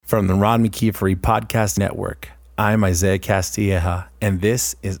From the Ron McKeefery Podcast Network, I'm Isaiah Castilleja, and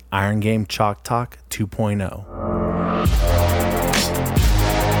this is Iron Game Chalk Talk 2.0.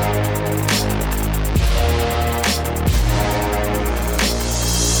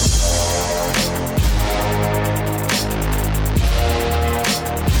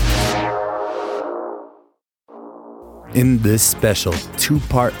 In this special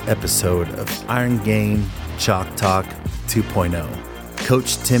two-part episode of Iron Game Chalk Talk 2.0,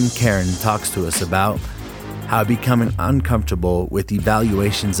 Coach Tim Karen talks to us about how becoming uncomfortable with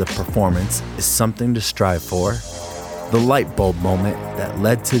evaluations of performance is something to strive for, the light bulb moment that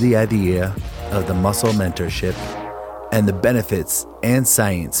led to the idea of the muscle mentorship, and the benefits and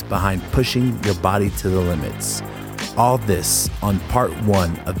science behind pushing your body to the limits. All this on part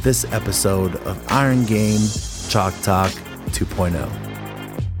one of this episode of Iron Game Chalk Talk 2.0.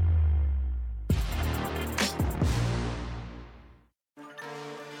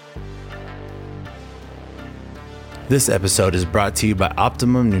 This episode is brought to you by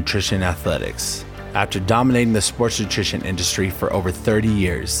Optimum Nutrition Athletics. After dominating the sports nutrition industry for over 30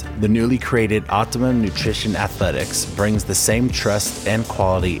 years, the newly created Optimum Nutrition Athletics brings the same trust and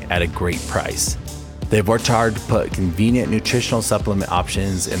quality at a great price. They've worked hard to put convenient nutritional supplement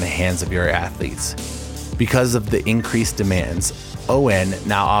options in the hands of your athletes. Because of the increased demands, ON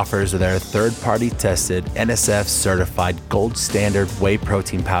now offers their third-party tested NSF-certified gold standard whey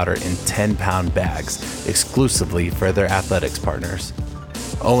protein powder in 10-pound bags exclusively for their athletics partners.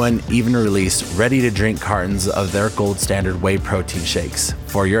 ON even released ready-to-drink cartons of their gold standard whey protein shakes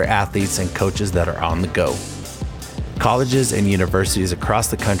for your athletes and coaches that are on the go. Colleges and universities across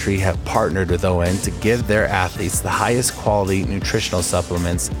the country have partnered with ON to give their athletes the highest quality nutritional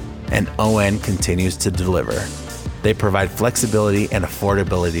supplements, and ON continues to deliver. They provide flexibility and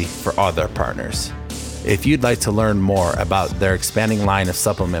affordability for all their partners. If you'd like to learn more about their expanding line of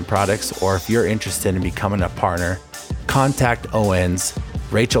supplement products, or if you're interested in becoming a partner, contact ON's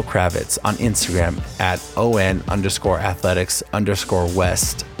Rachel Kravitz on Instagram at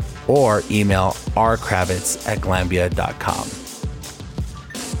on_athletics_west or email rkravitz@glambia.com.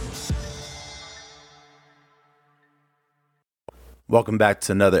 Welcome back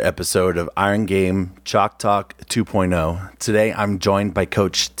to another episode of Iron Game Chalk Talk 2.0. Today, I'm joined by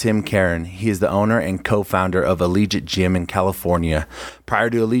Coach Tim Karen. He is the owner and co-founder of Allegiate Gym in California. Prior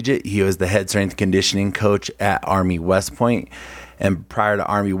to Allegiate, he was the head strength conditioning coach at Army West Point. And prior to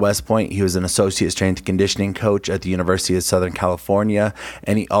Army West Point, he was an associate strength conditioning coach at the University of Southern California.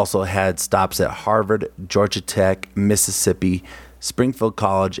 And he also had stops at Harvard, Georgia Tech, Mississippi, Springfield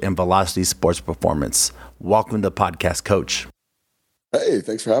College, and Velocity Sports Performance. Welcome to the podcast, Coach. Hey,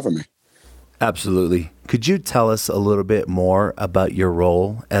 thanks for having me. Absolutely. Could you tell us a little bit more about your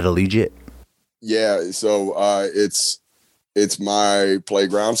role at Allegiate? Yeah, so it's my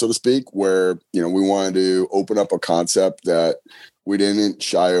playground, so to speak, where we wanted to open up a concept that we didn't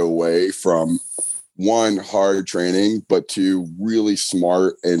shy away from, one, hard training, but two, really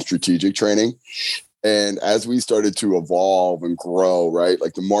smart and strategic training. And as we started to evolve and grow, right,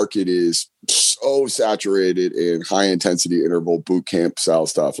 like the market is so saturated in high intensity interval boot camp style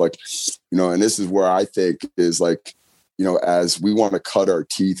stuff, and this is where I think is as we want to cut our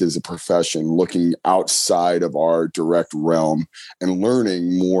teeth as a profession, looking outside of our direct realm and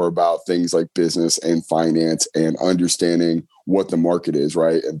learning more about things like business and finance and understanding what the market is,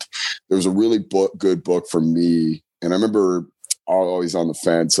 right? And there was a really good book for me. And I remember always on the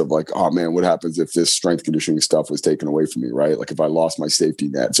fence of oh man, what happens if this strength conditioning stuff was taken away from me, right? Like if I lost my safety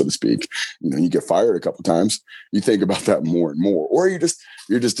net, so to speak, you get fired a couple of times, you think about that more and more, or you're just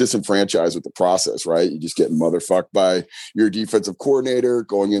disenfranchised with the process, right? You just get motherfucked by your defensive coordinator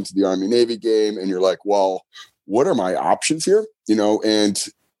going into the Army Navy game. And you're like, well, what are my options here? And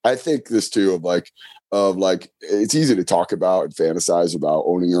I think this too of it's easy to talk about and fantasize about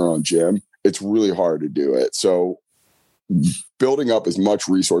owning your own gym. It's really hard to do it. So building up as much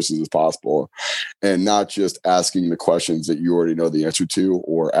resources as possible and not just asking the questions that you already know the answer to,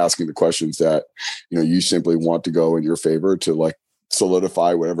 or asking the questions that, you simply want to go in your favor to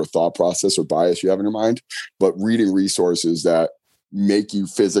solidify whatever thought process or bias you have in your mind, but reading resources that make you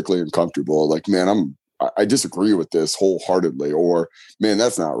physically uncomfortable. Man, I disagree with this wholeheartedly, or man,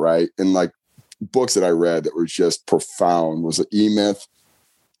 that's not right. And books that I read that were just profound was E-Myth,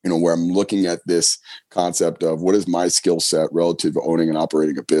 where I'm looking at this concept of what is my skill set relative to owning and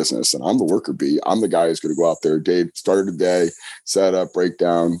operating a business. And I'm the worker bee. I'm the guy who's going to go out there, start a day, set up, break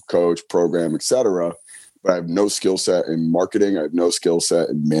down, coach, program, etc. But I have no skill set in marketing. I have no skill set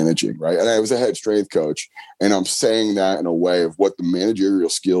in managing, right? And I was a head strength coach. And I'm saying that in a way of what the managerial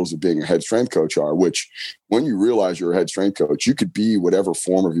skills of being a head strength coach are, which, when you realize you're a head strength coach, you could be whatever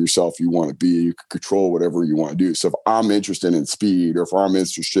form of yourself you want to be. You could control whatever you want to do. So if I'm interested in speed, or if I'm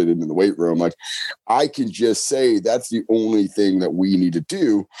interested in the weight room, like, I can just say that's the only thing that we need to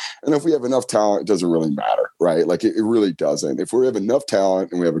do. And if we have enough talent, it doesn't really matter, right? Like, it really doesn't. If we have enough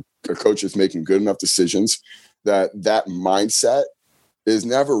talent and we have a coach that's making good enough decisions, that mindset is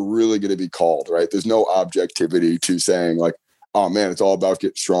never really going to be called, right? There's no objectivity to saying like, oh man, it's all about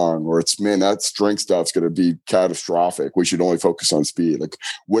getting strong, or it's, man, that strength stuff's going to be catastrophic. We should only focus on speed. Like,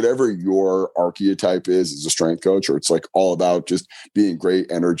 whatever your archetype is as a strength coach, or it's like all about just being great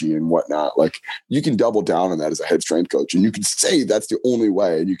energy and whatnot, like, you can double down on that as a head strength coach, and you can say that's the only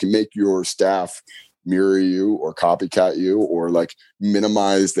way, and you can make your staff mirror you or copycat you or like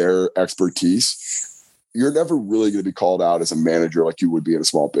minimize their expertise. You're never really going to be called out as a manager like you would be in a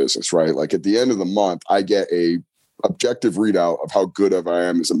small business, right? Like, at the end of the month, I get a objective readout of how good of I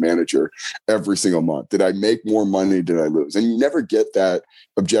am as a manager every single month. Did I make more money? Did I lose? And you never get that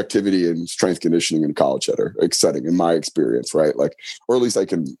objectivity in strength conditioning in a college setting, in my experience, right? Like, or at least I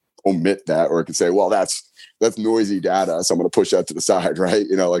can omit that, or I can say, well, that's noisy data, so I'm going to push that to the side, right?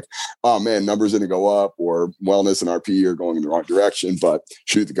 You know, like, oh man, numbers didn't go up, or wellness and RP are going in the wrong direction, but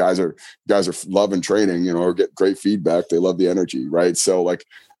shoot, the guys are loving training, you know, or get great feedback. They love the energy, right? So like,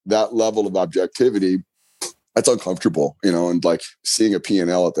 that level of objectivity, that's uncomfortable, you know, and like seeing a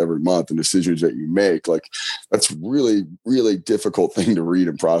P&L at every month and decisions that you make, like, that's really, really difficult thing to read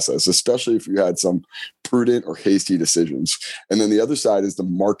and process, especially if you had some prudent or hasty decisions. And then the other side is the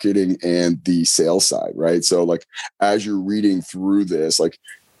marketing and the sales side, right? So like, as you're reading through this, like,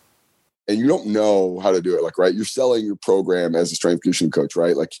 and you don't know how to do it, like, right, you're selling your program as a strength conditioning coach,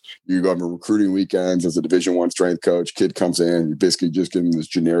 right? Like, you go on recruiting weekends as a Division I strength coach. Kid comes in, you basically just give him this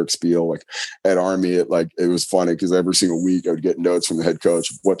generic spiel. Like, at Army, it was funny because every single week I would get notes from the head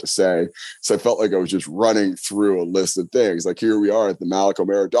coach of what to say. So I felt like I was just running through a list of things. Like, here we are at the Malik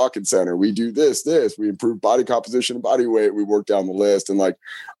O'Mara Dawkins Center. We do this, we improve body composition and body weight. We work down the list, and like,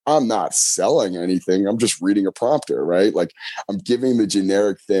 I'm not selling anything. I'm just reading a prompter, right? Like, I'm giving the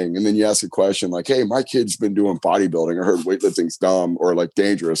generic thing. And then you ask a question like, hey, my kid's been doing bodybuilding. I heard weightlifting's dumb or like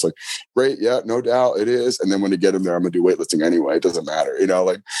dangerous. Like, great. Yeah, no doubt it is. And then when you get them there, I'm going to do weightlifting anyway. It doesn't matter. You know,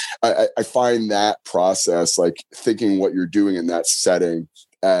 like, I find that process, like, thinking what you're doing in that setting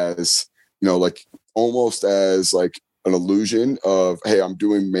as, you know, like, almost as like an illusion of, hey, I'm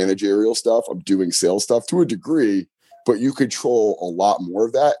doing managerial stuff. I'm doing sales stuff to a degree, but you control a lot more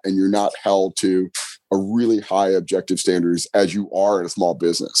of that, and you're not held to a really high objective standards as you are in a small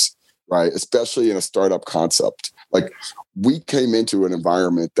business, right? Especially in a startup concept. Like, we came into an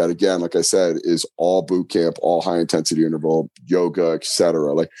environment that, again, like I said, is all boot camp, all high intensity interval, yoga,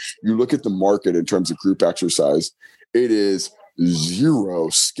 etc. Like, you look at the market in terms of group exercise, it is zero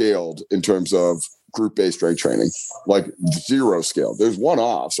scaled in terms of group-based strength training, like zero scale. There's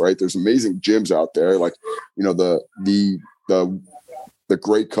one-offs, right? There's amazing gyms out there, like, you know, the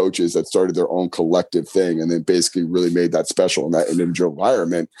great coaches that started their own collective thing and then basically really made that special in that individual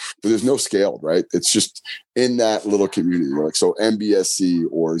environment. But there's no scale, right? It's just in that little community, like, so MBSC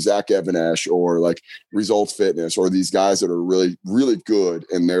or Zach Evanesh or like Results Fitness, or these guys that are really, really good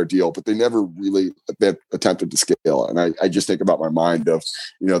in their deal, but they never really attempted to scale. And I just think about my mind of,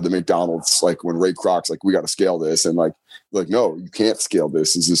 you know, the McDonald's, like when Ray Kroc's like, we got to scale this. And like, no, you can't scale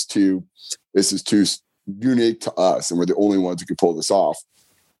this. This is too unique to us, and we're the only ones who can pull this off.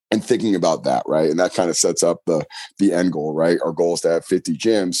 And thinking about that, right? And that kind of sets up the end goal, right? Our goal is to have 50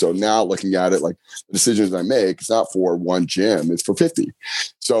 gyms. So now looking at it, like, the decisions I make, it's not for one gym, it's for 50.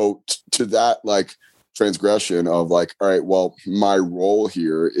 So to that, like, transgression of like, all right, well, my role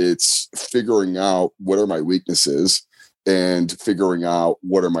here, it's figuring out what are my weaknesses and figuring out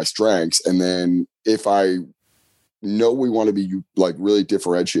what are my strengths. And then if I know we want to be like really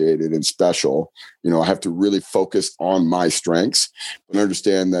differentiated and special, you know, I have to really focus on my strengths and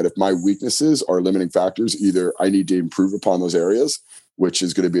understand that if my weaknesses are limiting factors, either I need to improve upon those areas, which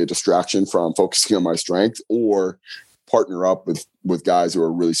is going to be a distraction from focusing on my strength, or partner up with guys who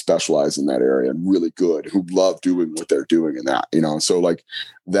are really specialized in that area and really good, who love doing what they're doing in that, you know. So like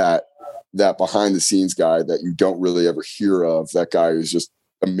that behind the scenes guy that you don't really ever hear of, that guy who's just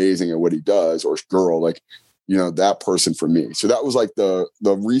amazing at what he does, or girl, like, you know, that person for me. So that was like the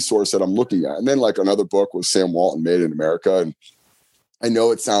resource that I'm looking at. And then like another book was Sam Walton, Made in America. And I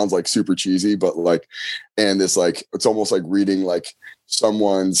know it sounds like super cheesy, but like, and this, like, it's almost like reading like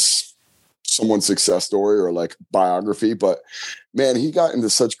someone's success story or like biography. But man, he got into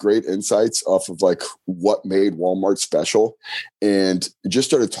such great insights off of like what made Walmart special, and just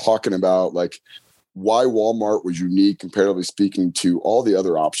started talking about like why Walmart was unique, comparatively speaking, to all the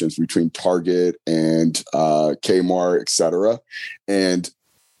other options between Target and Kmart, et cetera. And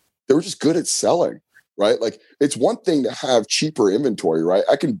they were just good at selling, right? Like, it's one thing to have cheaper inventory, right?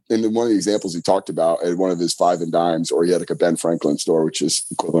 In one of the examples he talked about at one of his Five and Dimes, or he had like a Ben Franklin store, which is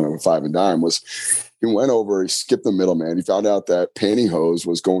equivalent of a Five and Dime, was he went over, he skipped the middleman. He found out that pantyhose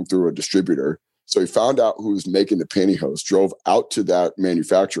was going through a distributor. So he found out who was making the pantyhose, drove out to that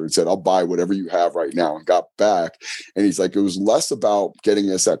manufacturer and said, I'll buy whatever you have right now, and got back. And he's like, it was less about getting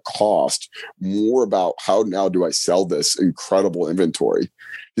this at cost, more about how now do I sell this incredible inventory.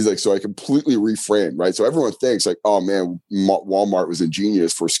 He's like, so I completely reframed, right? So everyone thinks like, oh man, Walmart was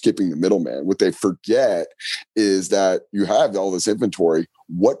ingenious for skipping the middleman. What they forget is that you have all this inventory.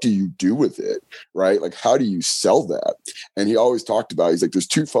 What do you do with it, right? Like, how do you sell that? And he always talked about, he's like, there's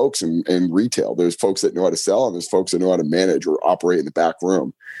two folks in retail. There's folks that know how to sell, and there's folks that know how to manage or operate in the back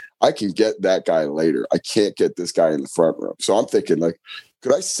room. I can get that guy later. I can't get this guy in the front room. So I'm thinking like,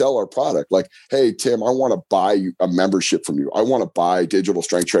 could I sell our product? Like, hey, Tim, I want to buy a membership from you. I want to buy digital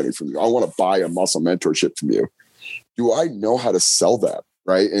strength training from you. I want to buy a muscle mentorship from you. Do I know how to sell that?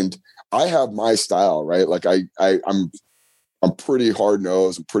 Right. And I have my style, right? Like I'm pretty hard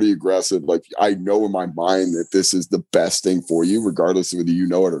nosed and pretty aggressive. Like, I know in my mind that this is the best thing for you, regardless of whether you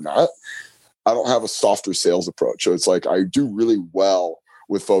know it or not. I don't have a softer sales approach. So it's like, I do really well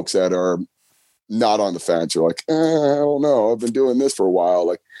with folks that are not on the fence, or like, I don't know, I've been doing this for a while,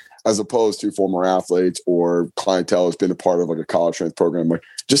 like, as opposed to former athletes or clientele has been a part of like a college strength program. Like,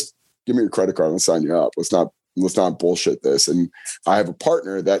 just give me your credit card and sign you up. Let's not bullshit this. And I have a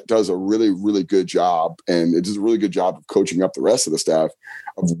partner that does a really, really good job, and it does a really good job of coaching up the rest of the staff,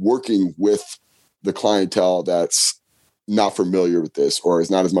 of working with the clientele that's not familiar with this or has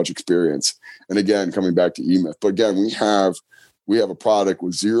not as much experience. And again, coming back to eMyth, but again, we have a product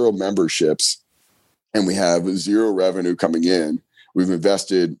with 0 memberships, and we have 0 revenue coming in. We've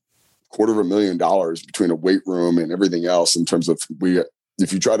invested $250,000 between a weight room and everything else in terms of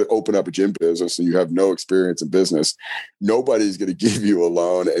if you try to open up a gym business and you have no experience in business, nobody's going to give you a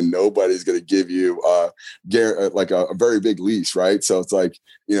loan, and nobody's going to give you a very big lease, right? So it's like,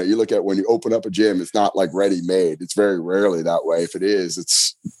 you look at when you open up a gym, it's not like ready made. It's very rarely that way. If it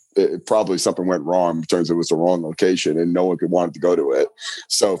is, it probably something went wrong in terms of it was the wrong location and no one could want to go to it.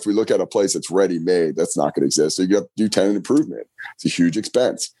 So if we look at a place that's ready made, that's not going to exist. So you have to do tenant improvement. It's a huge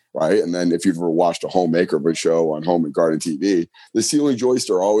expense, right? And then if you've ever watched a home makeover show on Home and Garden TV, the ceiling joists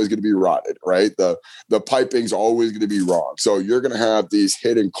are always going to be rotted, right? The piping's always going to be wrong. So you're going to have these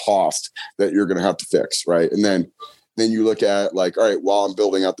hidden costs that you're going to have to fix, right? And then you look at like, all right, while I'm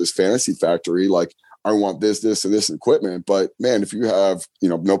building out this fantasy factory, like, I want this, and this equipment. But man, if you have,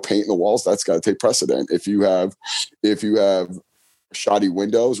 no paint in the walls, that's got to take precedent. If you have shoddy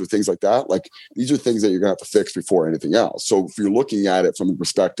windows or things like that, like, these are things that you're gonna have to fix before anything else. So if you're looking at it from the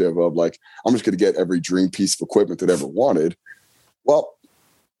perspective of like, I'm just going to get every dream piece of equipment that I ever wanted, well,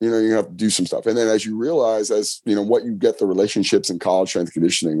 you have to do some stuff. And then as you realize, what you get, the relationships in college strength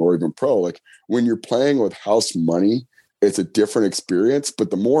conditioning or even pro, like when you're playing with house money, it's a different experience. But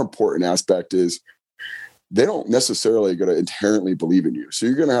the more important aspect is, they don't necessarily going to inherently believe in you. So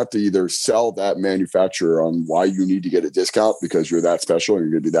you're going to have to either sell that manufacturer on why you need to get a discount because you're that special and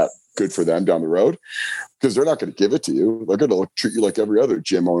you're going to be that good for them down the road, because they're not going to give it to you. They're going to treat you like every other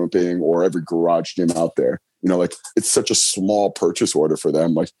gym opening or every garage gym out there. Like, it's such a small purchase order for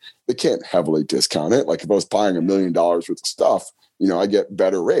them. Like, they can't heavily discount it. Like, if I was buying $1 million worth of stuff, I get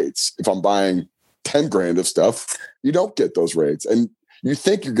better rates. If I'm buying 10 grand of stuff, you don't get those rates. And you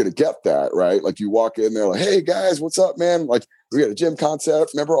think you're going to get that, right? Like, you walk in there like, hey guys, what's up, man? Like, we got a gym concept.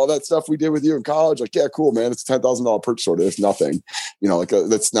 Remember all that stuff we did with you in college? Like, yeah, cool, man. It's a $10,000 purchase order. It's nothing,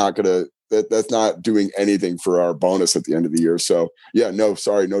 that's not doing anything for our bonus at the end of the year. So yeah, no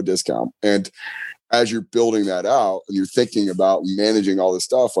discount. And as you're building that out and you're thinking about managing all this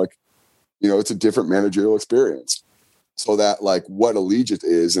stuff, like, it's a different managerial experience. So that, like, what Allegiant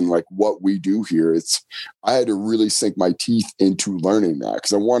is and like what we do here, I had to really sink my teeth into learning that,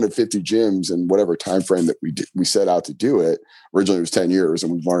 because I wanted 50 gyms in whatever time frame that we set out to do it. Originally it was 10 years,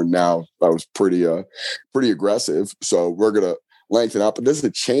 and we've learned now that was pretty aggressive. So we're gonna lengthen up, and this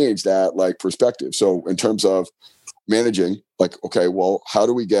doesn't change that like perspective. So in terms of managing, like, okay, well, how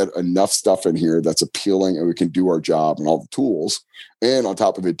do we get enough stuff in here that's appealing and we can do our job and all the tools, and on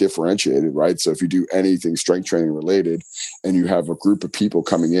top of it differentiated, right? So if you do anything strength training related and you have a group of people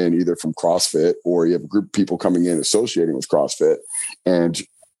coming in either from CrossFit, or you have a group of people coming in associating with CrossFit, and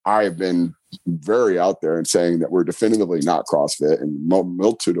I've been very out there and saying that we're definitively not CrossFit in a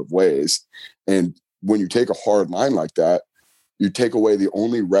multitude of ways. And when you take a hard line like that, you take away the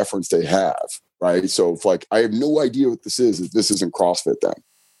only reference they have, right? So if like, I have no idea what this is, if this isn't CrossFit then.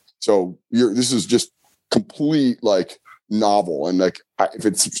 So this is just complete like novel. And like, if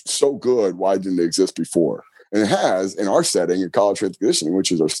it's so good, why didn't it exist before? And it has in our setting in college strength and conditioning,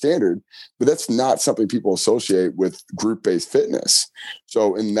 which is our standard, but that's not something people associate with group-based fitness.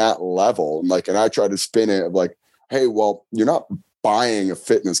 So in that level, and I try to spin it of like, hey, well, you're not buying a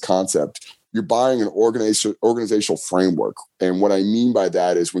fitness concept. You're buying an organizational framework. And what I mean by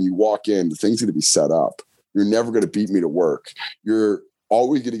that is when you walk in, the thing's going to be set up. You're never going to beat me to work. You're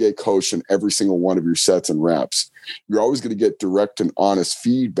always going to get coached in every single one of your sets and reps. You're always going to get direct and honest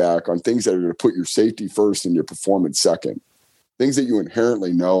feedback on things that are going to put your safety first and your performance second. Things that you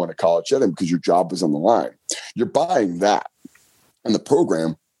inherently know in a college setting because your job is on the line. You're buying that. And the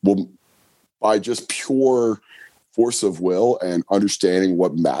program will, by just pure force of will and understanding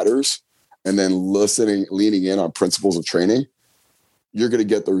what matters, and then leaning in on principles of training, you're going to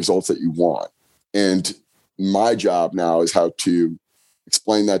get the results that you want. And my job now is how to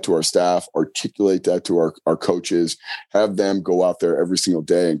explain that to our staff, articulate that to our coaches, have them go out there every single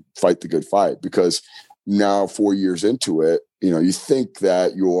day and fight the good fight. Because now 4 years into it, you think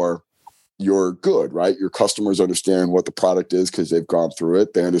that you're good, right? Your customers understand what the product is because they've gone through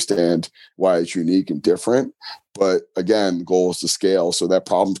it. They understand why it's unique and different. But again, the goal is to scale. So that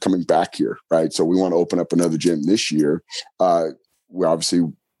problem's coming back here, right? So we want to open up another gym this year. We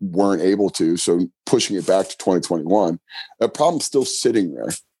obviously weren't able to. So pushing it back to 2021, that problem's still sitting there,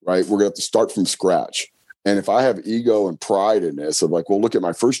 right? We're going to have to start from scratch. And if I have ego and pride in this of like, well, look at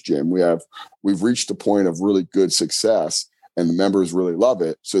my first gym, we've reached a point of really good success and the members really love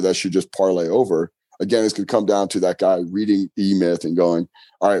it. So that should just parlay over. Again, it's going to come down to that guy reading E-Myth and going,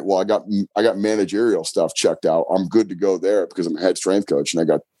 all right, well, I got managerial stuff checked out. I'm good to go there because I'm a head strength coach and I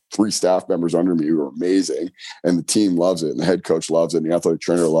got 3 staff members under me who are amazing, and the team loves it, and the head coach loves it, and the athletic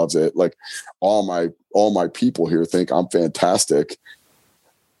trainer loves it. Like all my people here think I'm fantastic.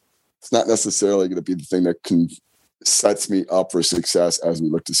 It's not necessarily going to be the thing that sets me up for success as we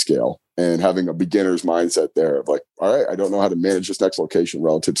look to scale. And having a beginner's mindset there of like, all right, I don't know how to manage this next location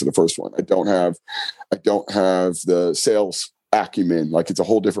relative to the first one. I don't have the sales acumen. Like it's a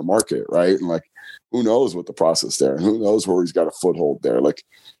whole different market, right? And like, who knows what the process there, and who knows where he's got a foothold there. Like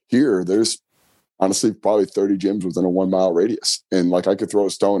here, there's honestly probably 30 gyms within a 1 mile radius. And like I could throw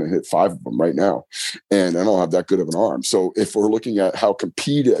a stone and hit 5 of them right now. And I don't have that good of an arm. So if we're looking at how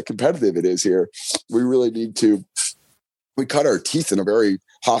competitive it is here, we really need to, we cut our teeth in a very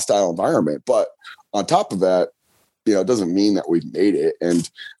hostile environment. But on top of that, it doesn't mean that we've made it. And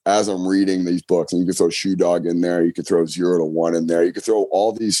as I'm reading these books, and you can throw Shoe Dog in there, you could throw 0 to 1 in there, you could throw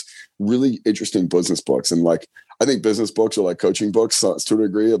all these really interesting business books. And like, I think business books are like coaching books to a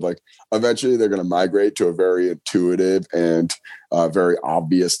degree of like, eventually they're going to migrate to a very intuitive and very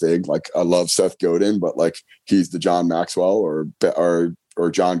obvious thing. Like I love Seth Godin, but like he's the John Maxwell or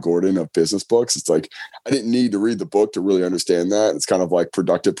John Gordon of business books. It's like, I didn't need to read the book to really understand that. It's kind of like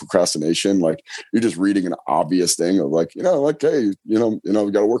productive procrastination. Like you're just reading an obvious thing of like, like, hey, we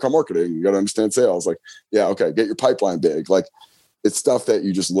got to work on marketing. You got to understand sales. Like, yeah, okay. Get your pipeline big. Like it's stuff that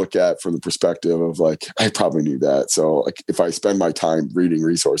you just look at from the perspective of like, I probably need that. So like if I spend my time reading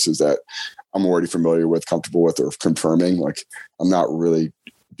resources that I'm already familiar with, comfortable with, or confirming, like I'm not really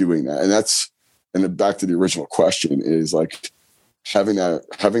doing that. And then back to the original question is like, having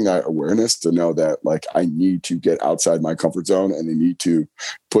that awareness to know that like I need to get outside my comfort zone and I need to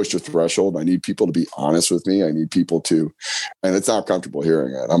push the threshold. I need people to be honest with me. I need people to, and it's not comfortable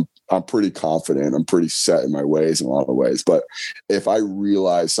hearing it. I'm pretty confident. I'm pretty set in my ways in a lot of ways. But if I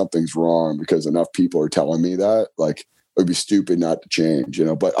realize something's wrong because enough people are telling me that, like it would be stupid not to change,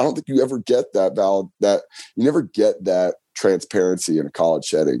 But I don't think you ever get that you never get that transparency in a college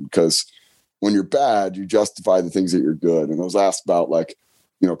setting because when you're bad, you justify the things that you're good. And I was asked about like,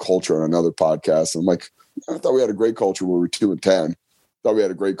 culture on another podcast. I'm like, I thought we had a great culture where we're 2 and 10. I thought we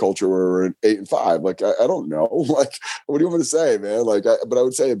had a great culture where we're 8 and 5. Like, I don't know. Like, what do you want me to say, man? Like, but I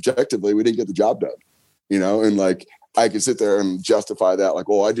would say objectively, we didn't get the job done, and like, I could sit there and justify that. Like,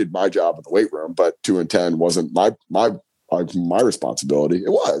 well, I did my job in the weight room, but 2 and 10 wasn't my responsibility. It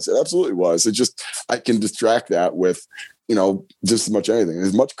was, it absolutely was. It just, I can distract that with, just as much anything.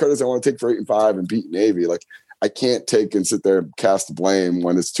 As much credit as I want to take for 8 and 5 and beat Navy, like I can't take and sit there and cast the blame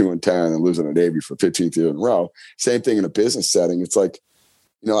when it's 2 and 10 and losing a Navy for 15th year in a row. Same thing in a business setting. It's like,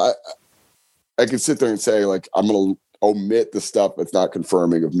 I can sit there and say like, I'm going to omit the stuff that's not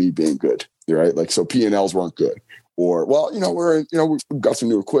confirming of me being good. Right. Like, so P&Ls weren't good. Or, well, we've got some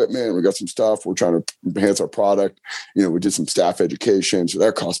new equipment, we got some stuff, we're trying to enhance our product. We did some staff education, so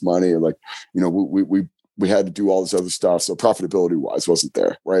that cost money. And like, we had to do all this other stuff. So profitability wise wasn't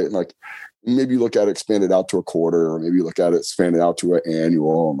there. Right. And like, maybe look at it expanded out to a quarter, or maybe look at it expanded out to an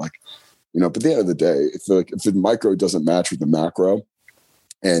annual. And like, but at the end of the day, if the micro doesn't match with the macro,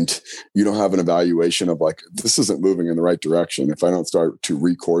 and you don't have an evaluation of like, this isn't moving in the right direction, if I don't start to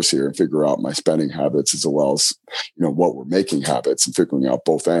recourse here and figure out my spending habits as well as, what we're making habits and figuring out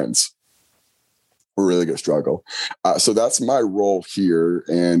both ends, we're really going to struggle. So that's my role here.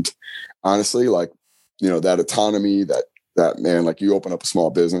 And honestly, like, that autonomy, that man, like you open up a small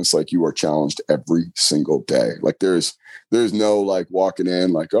business, like you are challenged every single day. Like there's no like walking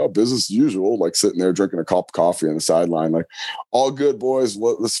in like, oh, business as usual, like sitting there drinking a cup of coffee on the sideline, like all good boys,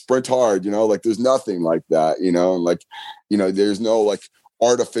 let's sprint hard, like there's nothing like that, and like, there's no like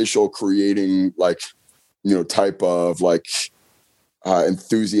artificial creating like, type of like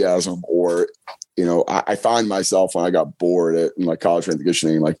enthusiasm or, I find myself when I got bored in like college strength and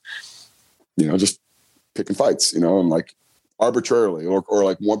conditioning, like, just picking fights, and like arbitrarily, or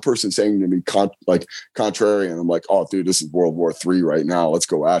like one person saying to me contrarian, I'm like, oh dude, this is World War III right now. Let's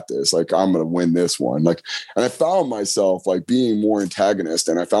go at this. Like, I'm going to win this one. Like, and I found myself like being more antagonist,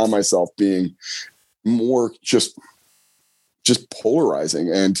 and I found myself being more just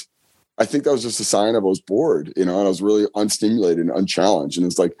polarizing. And I think that was just a sign of I was bored, and I was really unstimulated and unchallenged. And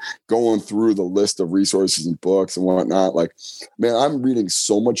it's like going through the list of resources and books and whatnot. Like, man, I'm reading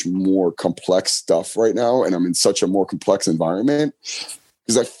so much more complex stuff right now, and I'm in such a more complex environment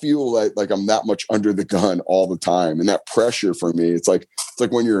because I feel like I'm that much under the gun all the time. And that pressure for me, it's like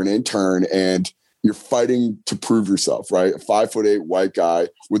when you're an intern and you're fighting to prove yourself, right? A 5'8" white guy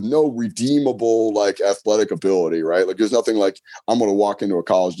with no redeemable like athletic ability, right? Like there's nothing like I'm going to walk into a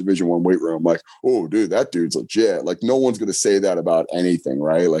college Division I weight room like, oh dude, that dude's legit. Like no one's going to say that about anything,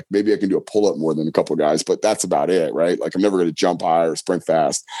 right? Like maybe I can do a pull up more than a couple of guys, but that's about it, right? Like I'm never going to jump high or sprint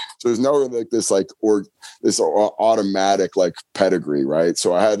fast. So there's no like this like or this automatic like pedigree, right?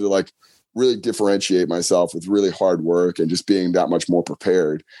 So I had to like really differentiate myself with really hard work and just being that much more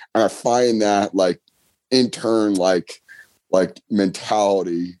prepared. And I find that like in turn, like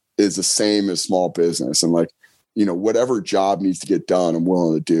mentality is the same as small business. And like, whatever job needs to get done, I'm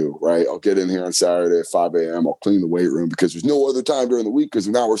willing to do, right? I'll get in here on Saturday at 5 a.m. I'll clean the weight room because there's no other time during the week because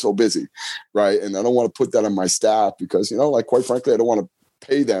now we're so busy, right? And I don't want to put that on my staff because, like, quite frankly, I don't want to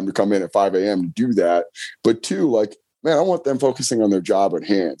pay them to come in at 5 a.m. to do that. But two, like, man, I want them focusing on their job at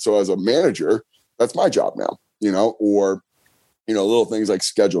hand. So as a manager, that's my job now, or, little things like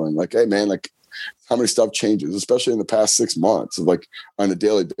scheduling, like, hey man, like how many stuff changes, especially in the past 6 months of like on a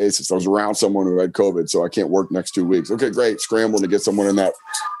daily basis. I was around someone who had COVID, so I can't work next 2 weeks. Okay, great. Scrambling to get someone in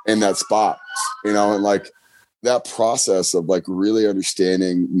that spot, and like that process of like really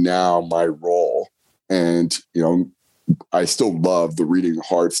understanding now my role. And, I still love the reading the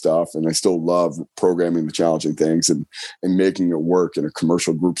hard stuff, and I still love programming the challenging things and making it work in a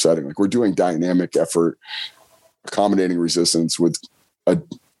commercial group setting. Like we're doing dynamic effort, accommodating resistance with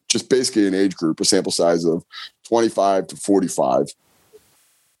just basically an age group, a sample size of 25 to 45.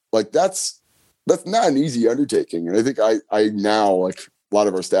 Like that's not an easy undertaking. And I think I now, like a lot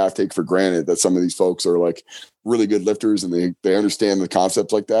of our staff take for granted that some of these folks are like really good lifters and they understand the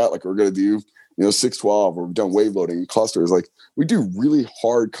concepts like that. Like we're going to do 612, or we've done wave loading and clusters. Like we do really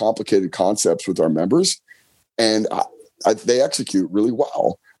hard, complicated concepts with our members, and they execute really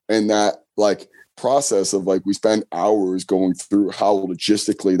well. And that like process of like, we spend hours going through how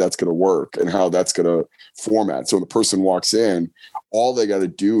logistically that's going to work and how that's going to format. So when the person walks in, all they got to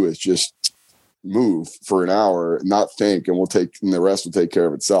do is just move for an hour, not think, and the rest will take care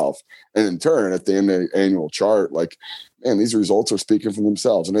of itself. And in turn, at the end of the annual chart, like, man, these results are speaking for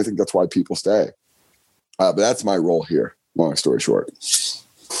themselves. And I think that's why people stay. But that's my role here. Long story short.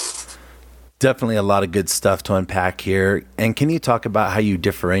 Definitely a lot of good stuff to unpack here. And can you talk about how you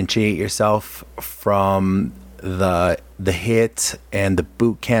differentiate yourself from the HIIT and the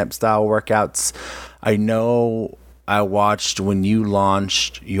boot camp style workouts? I know I watched when you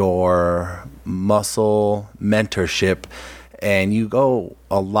launched your muscle mentorship, and you go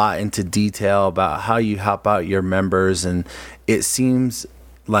a lot into detail about how you help out your members. And it seems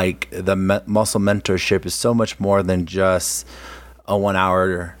like the muscle mentorship is so much more than just a 1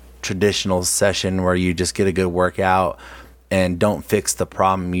 hour traditional session where you just get a good workout and don't fix the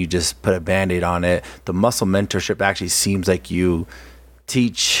problem. You just put a Band-Aid on it. The muscle mentorship actually seems like you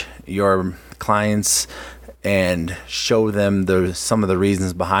teach your clients and show them some of the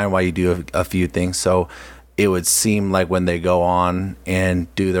reasons behind why you do a few things. So it would seem like when they go on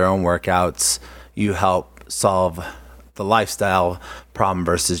and do their own workouts, you help solve the lifestyle problem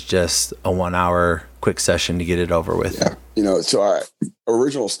versus just a 1 hour quick session to get it over with. Yeah. So our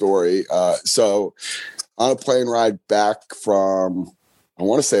original story. So on a plane ride back from I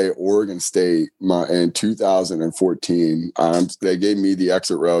want to say Oregon State in 2014. They gave me the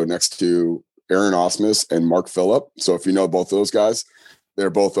exit row next to Aaron Osmus and Mark Phillip. So if you know both those guys, they're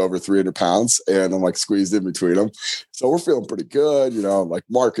both over 300 pounds, and I'm like squeezed in between them. So we're feeling pretty good. Like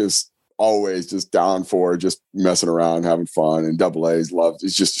Mark is always just down for just messing around, having fun, and Double A's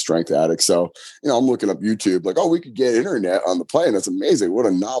he's just a strength addict. So, I'm looking up YouTube, like, oh, we could get internet on the plane. That's amazing. What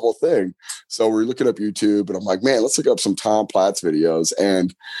a novel thing. So we're looking up YouTube, and I'm like, man, let's look up some Tom Platz videos.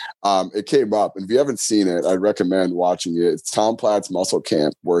 And it came up. And if you haven't seen it, I'd recommend watching it. It's Tom Platz Muscle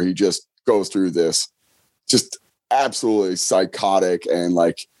Camp, where he just goes through this just absolutely psychotic and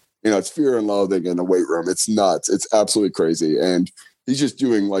it's fear and loathing in the weight room. It's nuts. It's absolutely crazy. And he's just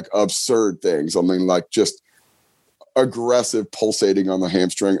doing like absurd things. I mean, like just aggressive pulsating on the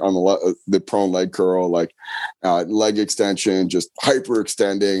hamstring, on the prone leg curl, like leg extension, just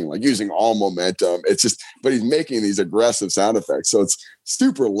hyperextending, like using all momentum. It's just, but he's making these aggressive sound effects. So it's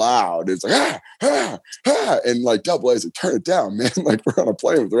super loud. It's like, and like Double A's like, turn it down, man. Like we're on a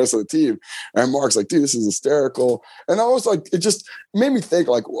plane with the rest of the team. And Mark's like, dude, this is hysterical. And I was like, it just made me think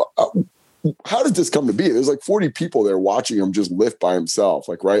like, how did this come to be? There's like 40 people there watching him just lift by himself.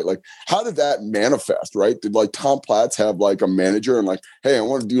 Like, right. Like, how did that manifest? Right. Did like Tom Platz have like a manager and like, hey, I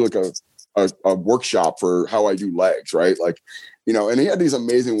want to do like a workshop for how I do legs. Right. Like, and he had these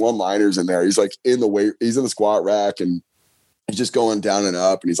amazing one-liners in there. He's like he's in the squat rack and he's just going down and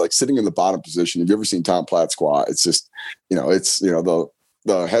up and he's like sitting in the bottom position. Have you ever seen Tom Platz squat? It's just,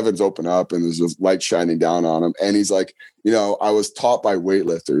 the heavens open up and there's this light shining down on him. And he's like, I was taught by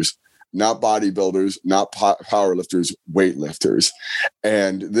weightlifters, not bodybuilders, not powerlifters, weightlifters.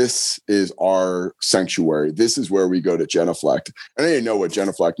 And this is our sanctuary. This is where we go to Genuflect. And I didn't know what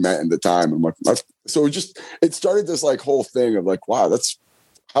Genuflect meant at the time. I'm like, so it started this like whole thing of like, wow,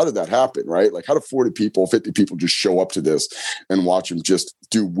 how did that happen? Right? Like how did 40 people, 50 people just show up to this and watch him just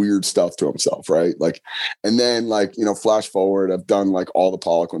do weird stuff to himself? Right. Like, and then like, flash forward, I've done like all the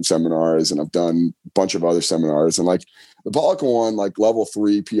Poliquin seminars and I've done a bunch of other seminars and like, the Poliquin one, like level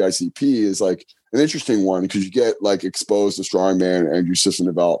 3 PICP is like an interesting one because you get like exposed to strongman and your system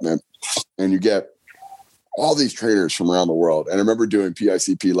development and you get all these trainers from around the world. And I remember doing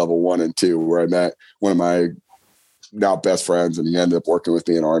PICP level 1 and 2 where I met one of my now best friends and he ended up working with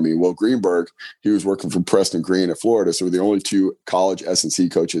me in Army. Will Greenberg, he was working for Preston Green at Florida. So we're the only 2 college S&C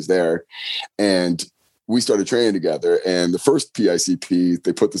coaches there. And we started training together, and the first PICP,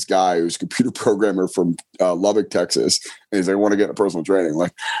 they put this guy who's a computer programmer from Lubbock, Texas, and he's like, I want to get into personal training.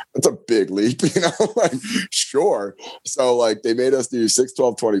 Like, that's a big leap, like, sure. So like they made us do 6,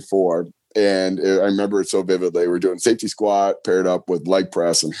 12, 24. And I remember it so vividly. We're doing safety squat paired up with leg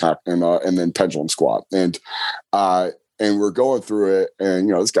press and then pendulum squat. And we're going through it, and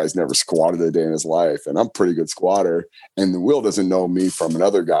this guy's never squatted a day in his life, and I'm a pretty good squatter. And the Will doesn't know me from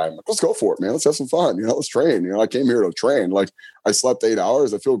another guy. I'm like, let's go for it, man. Let's have some fun. Let's train. I came here to train. Like, I slept 8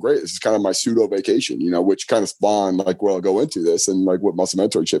 hours. I feel great. This is kind of my pseudo vacation. Which kind of spawned like where I'll go into this and like what muscle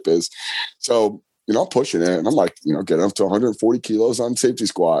mentorship is. So I'm pushing it, and I'm like, getting up to 140 kilos on safety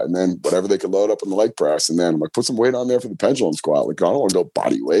squat, and then whatever they could load up in the leg press, and then I'm like, put some weight on there for the pendulum squat. Like, I don't want to go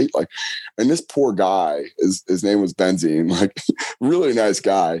body weight. Like, and this poor guy, his name was Benzine, like, really nice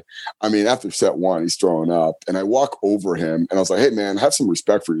guy. I mean, after set 1, he's throwing up, and I walk over him, and I was like, hey man, have some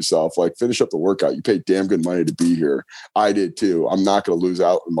respect for yourself. Like, finish up the workout. You paid damn good money to be here. I did too. I'm not going to lose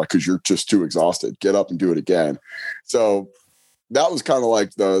out, like, because you're just too exhausted. Get up and do it again. So that was kind of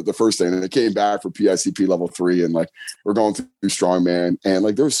like the first thing. And it came back for PICP level 3 and like, we're going through strongman. And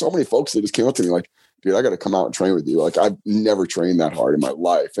like, there were so many folks that just came up to me like, dude, I got to come out and train with you. Like, I've never trained that hard in my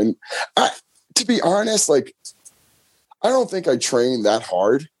life. And to be honest, like, I don't think I trained that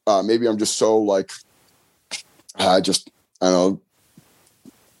hard. Maybe I'm just so like, I don't know.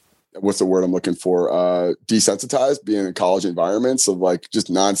 What's the word I'm looking for? Desensitized, being in college environments of like just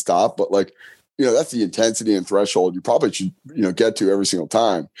nonstop, but like, that's the intensity and threshold you probably should, get to every single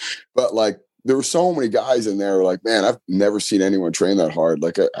time. But like, there were so many guys in there like, man, I've never seen anyone train that hard.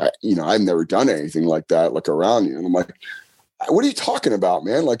 Like, I've never done anything like that, like around you. And I'm like, what are you talking about,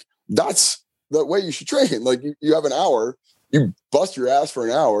 man? Like, that's the way you should train. Like, you have an hour, you bust your ass for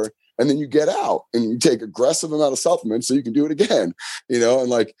an hour, and then you get out and you take aggressive amount of supplements so you can do it again, and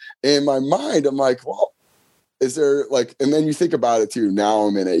like in my mind, I'm like, well, is there like, and then you think about it too, now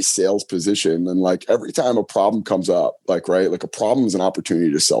I'm in a sales position and like every time a problem comes up, like, right, like a problem is an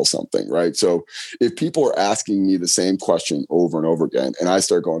opportunity to sell something, right? So if people are asking me the same question over and over again, and I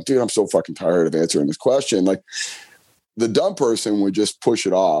start going, dude, I'm so fucking tired of answering this question, like the dumb person would just push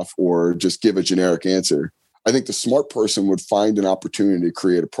it off or just give a generic answer. I think the smart person would find an opportunity to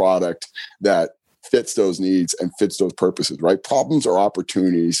create a product that fits those needs and fits those purposes, right? Problems are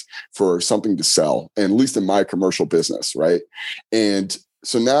opportunities for something to sell, and at least in my commercial business, right? And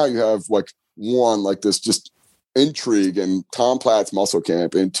so now you have this just intrigue and Tom Platt's Muscle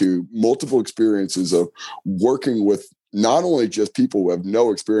Camp into multiple experiences of working with not only just people who have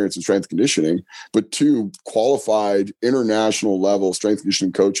no experience in strength conditioning, but 2 qualified international level strength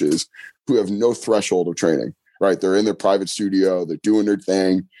conditioning coaches who have no threshold of training, right? They're in their private studio, they're doing their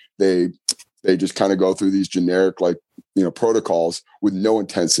thing. They just kind of go through these generic, protocols with no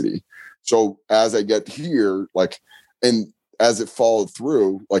intensity. So as I get here, and as it followed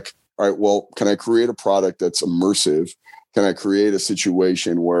through, all right, well, can I create a product that's immersive? Can I create a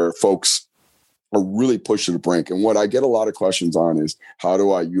situation where folks are really pushed to the brink? And what I get a lot of questions on is, how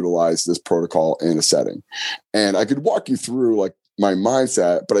do I utilize this protocol in a setting? And I could walk you through my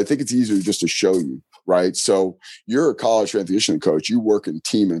mindset, but I think it's easier just to show you, right? So you're a college strength conditioning coach, you work in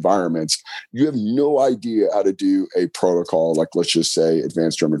team environments, you have no idea how to do a protocol, let's just say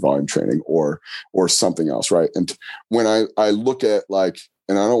advanced German volume training or something else, right? And when I look at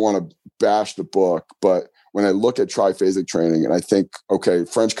and I don't want to bash the book, but when I look at triphasic training and I think, okay,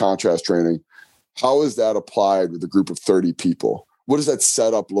 French contrast training, how is that applied with a group of 30 people? What does that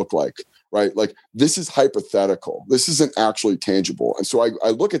setup look like, right? This is hypothetical. This isn't actually tangible. And so I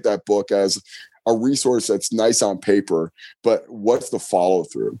look at that book as a resource that's nice on paper, but what's the follow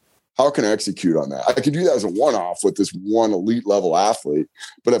through? How can I execute on that? I could do that as a one-off with this one elite level athlete.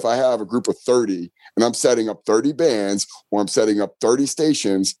 But if I have a group of 30 and I'm setting up 30 bands or I'm setting up 30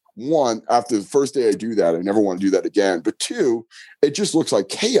 stations, 1, after the first day I do that, I never want to do that again. But 2, it just looks like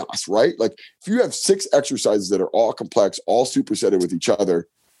chaos, right? If you have 6 exercises that are all complex, all supersetted with each other,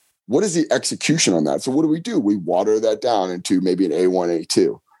 what is the execution on that? So what do? We water that down into maybe an A1,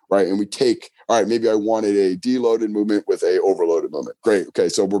 A2, right? And we take, all right, maybe I wanted a deloaded movement with a overloaded movement. Great. Okay.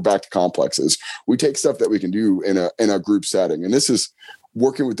 So we're back to complexes. We take stuff that we can do in a group setting. And this is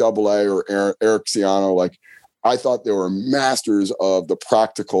working with AA or Eric Ciano. I thought they were masters of the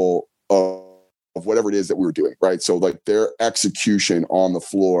practical of whatever it is that we were doing, right? So their execution on the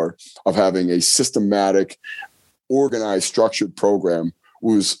floor of having a systematic, organized, structured program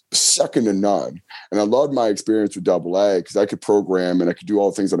was second to none. And I loved my experience with AA because I could program and I could do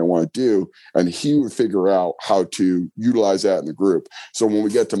all the things that I want to do. And he would figure out how to utilize that in the group. So when we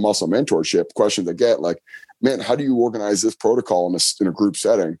get to muscle mentorship, questions I get man, how do you organize this protocol in a group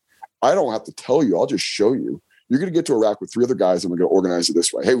setting? I don't have to tell you. I'll just show you. You're going to get to a rack with 3 other guys and we're going to organize it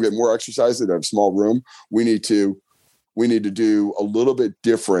this way. Hey, we have more exercises. I have a small room. We need to do a little bit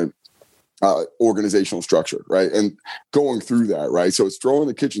different organizational structure, right? And going through that, right? So it's throwing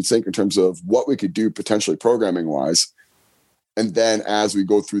the kitchen sink in terms of what we could do potentially programming wise. And then as we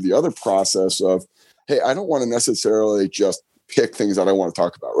go through the other process of, hey, I don't want to necessarily just pick things that I want to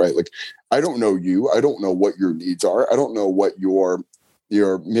talk about, right? I don't know you. I don't know what your needs are. I don't know what you're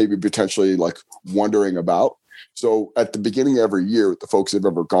maybe potentially wondering about. So at the beginning of every year with the folks that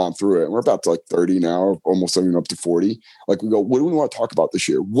have ever gone through it, and we're about to 30 now, almost even up to 40, we go, what do we want to talk about this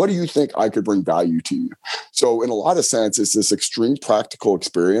year? What do you think I could bring value to you? So in a lot of sense, it's this extreme practical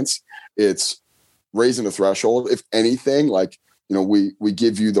experience. It's raising the threshold. If anything, we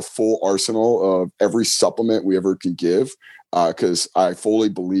give you the full arsenal of every supplement we ever can give, because I fully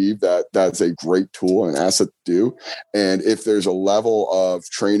believe that that's a great tool and an asset to do. And if there's a level of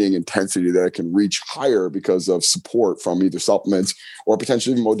training intensity that I can reach higher because of support from either supplements or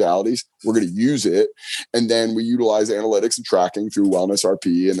potentially modalities, we're going to use it. And then we utilize analytics and tracking through Wellness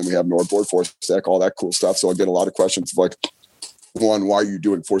RP. And then we have NordBord, ForceStack, all that cool stuff. So I get a lot of questions of 1, why are you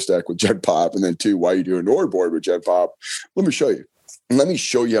doing ForceStack with GenPop? And then 2, why are you doing NordBord with GenPop? Let me show you. And let me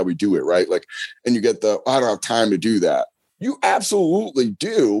show you how we do it, right? And you get I don't have time to do that. You absolutely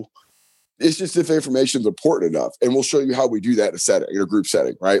do. It's just if information is important enough, and we'll show you how we do that in a group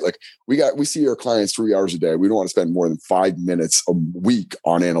setting, right? We see our clients 3 hours a day. We don't want to spend more than 5 minutes a week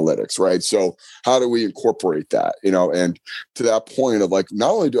on analytics, right? So how do we incorporate that? And to that point of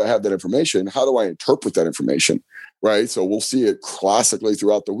not only do I have that information, how do I interpret that information? Right. So we'll see it classically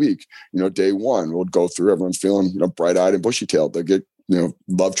throughout the week. Day 1, we'll go through, everyone's feeling, bright-eyed and bushy-tailed. They get,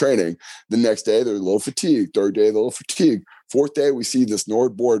 love training. The next day, they're a little fatigued. Third day, they're a little fatigued. Fourth day, we see this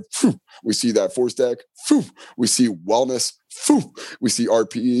NordBord. We see that ForceStack. We see wellness. We see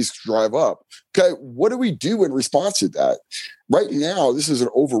RPEs drive up. Okay. What do we do in response to that? Right now, this is an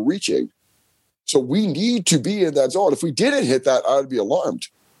overreaching. So we need to be in that zone. If we didn't hit that, I'd be alarmed.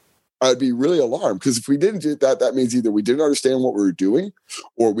 I'd be really alarmed, because if we didn't do that, that means either we didn't understand what we were doing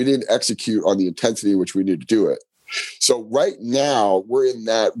or we didn't execute on the intensity in which we need to do it. So right now we're in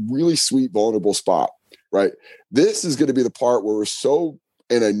that really sweet, vulnerable spot, right? This is going to be the part where we're so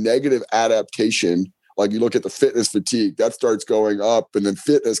and a negative adaptation. Like you look at the fitness fatigue, that starts going up, and then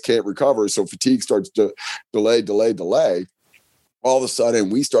fitness can't recover. So fatigue starts to delay. All of a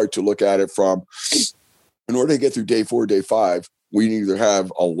sudden, we start to look at it from, in order to get through day 4, day 5, we need to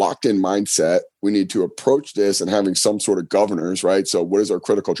have a locked-in mindset. We need to approach this and having some sort of governors, right? So what is our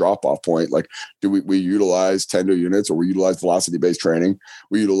critical drop-off point? Like, do we utilize tendo units, or we utilize velocity-based training?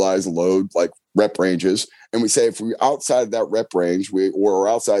 We utilize load, like rep ranges. And we say, if we're outside of that rep range, or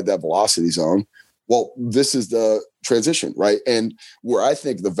outside that velocity zone, well, this is the transition, right? And where I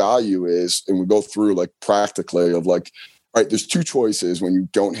think the value is, and we go through like practically of like, all right, there's 2 choices when you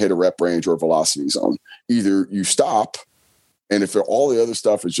don't hit a rep range or a velocity zone. Either you stop, and if all the other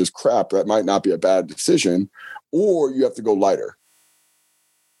stuff is just crap, that might not be a bad decision, or you have to go lighter.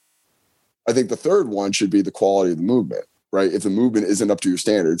 I think the third one should be the quality of the movement, right? If the movement isn't up to your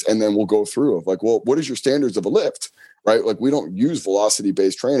standards, and then we'll go through of like, well, what is your standards of a lift, right? Like we don't use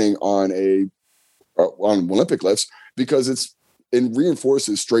velocity-based training on Olympic lifts because it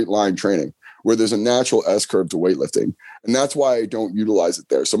reinforces straight line training where there's a natural S curve to weightlifting. And that's why I don't utilize it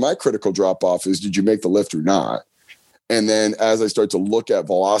there. So my critical drop off is, did you make the lift or not? And then as I start to look at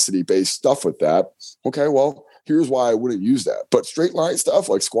velocity-based stuff with that, okay, well, here's why I wouldn't use that. But straight line stuff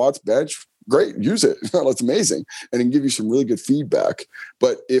like squats, bench, great, use it. That's amazing. And it can give you some really good feedback.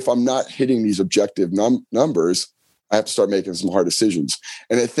 But if I'm not hitting these objective numbers, I have to start making some hard decisions.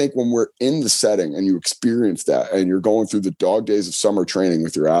 And I think when we're in the setting and you experience that and you're going through the dog days of summer training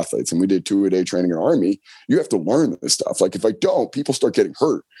with your athletes, and we did 2-a-day training in Army, you have to learn this stuff. Like if I don't, people start getting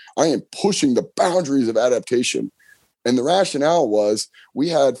hurt. I am pushing the boundaries of adaptation. And the rationale was we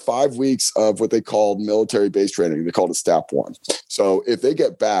had 5 weeks of what they called military-based training. They called it STAP 1. So if they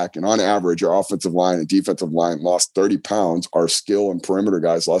get back, and on average, our offensive line and defensive line lost 30 pounds, our skill and perimeter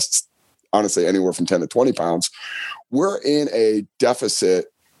guys lost, honestly, anywhere from 10 to 20 pounds. We're in a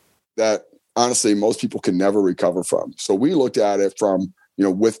deficit that, honestly, most people can never recover from. So we looked at it from,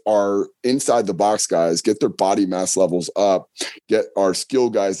 with our inside the box guys, get their body mass levels up, get our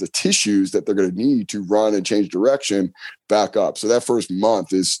skill guys the tissues that they're going to need to run and change direction back up. So that first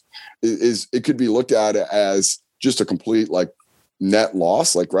month is it could be looked at as just a complete like net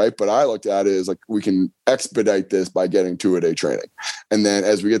loss, like, right? But I looked at it as like, we can expedite this by getting 2-a-day training. And then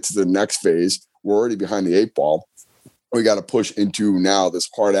as we get to the next phase, we're already behind the 8 ball. We got to push into now this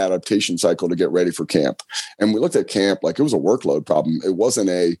hard adaptation cycle to get ready for camp. And we looked at camp like it was a workload problem. It wasn't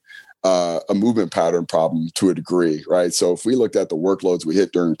a movement pattern problem to a degree, right? So if we looked at the workloads we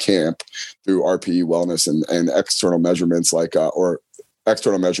hit during camp through RPE wellness and external measurements like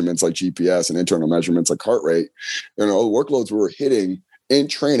external measurements like GPS and internal measurements like heart rate, the workloads we were hitting in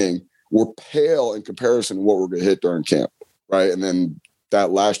training were pale in comparison to what we're going to hit during camp, right? And then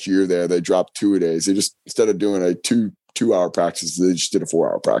that last year there, they dropped 2-a-days. They just, instead of doing a two-hour practice, they just did a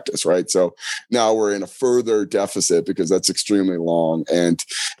 4-hour practice, right? So now we're in a further deficit because that's extremely long. And,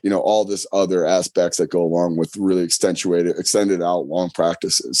 all this other aspects that go along with really extended out long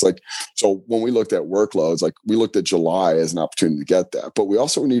practices. Like, so when we looked at workloads, like we looked at July as an opportunity to get that, but we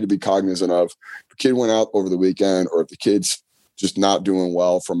also need to be cognizant of if the kid went out over the weekend or if the kid's just not doing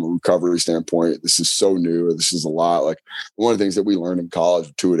well from a recovery standpoint. This is so new, or this is a lot. Like one of the things that we learned in college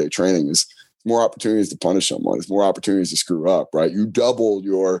with 2-a-day training is more opportunities to punish someone. It's more opportunities to screw up, right? You double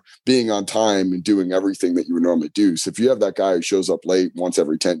your being on time and doing everything that you would normally do. So if you have that guy who shows up late once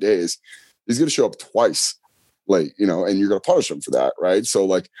every 10 days, he's going to show up twice late, and you're going to punish him for that, right? So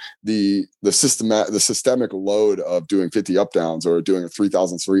like the systemic load of doing 50 up downs or doing a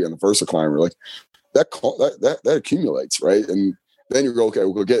 3,003 on the VersaClimber, like that accumulates, right? And then you go, okay,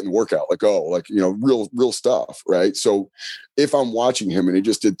 we'll go get in the workout, real stuff, right? So if I'm watching him and he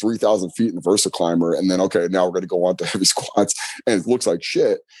just did 3,000 feet in the VersaClimber, and then, okay, now we're going to go on to heavy squats and it looks like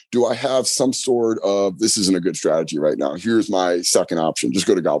shit. Do I have some sort of, this isn't a good strategy right now. Here's my second option. Just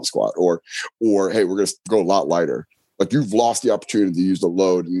go to goblet squat or, hey, we're going to go a lot lighter. Like you've lost the opportunity to use the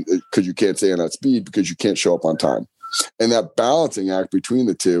load because you can't stay on that speed because you can't show up on time. And that balancing act between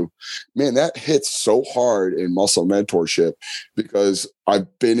the two, man, that hits so hard in muscle mentorship because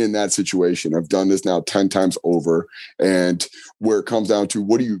I've been in that situation. I've done this now 10 times over. And where it comes down to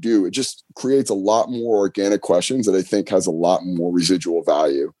what do you do? It just creates a lot more organic questions that I think has a lot more residual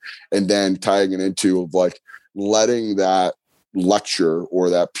value. And then tying it into like letting that lecture or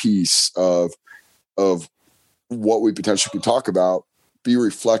that piece of what we potentially could talk about be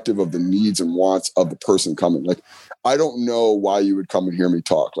reflective of the needs and wants of the person coming. Like, I don't know why you would come and hear me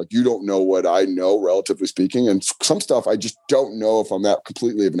talk. Like, you don't know what I know, relatively speaking. And some stuff I just don't know if I'm that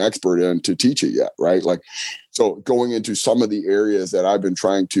completely of an expert in to teach it yet, right? Like, so going into some of the areas that I've been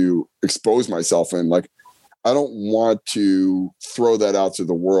trying to expose myself in, like, I don't want to throw that out to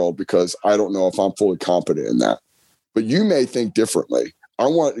the world because I don't know if I'm fully competent in that. But you may think differently. I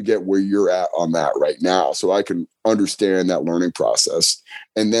want to get where you're at on that right now so I can understand that learning process.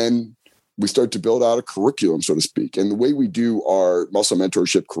 And then we start to build out a curriculum, so to speak. And the way we do our muscle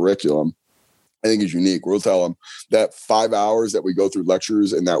mentorship curriculum, I think is unique. We'll tell them that 5 hours that we go through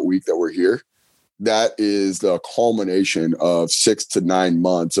lectures in that week that we're here, that is the culmination of 6 to 9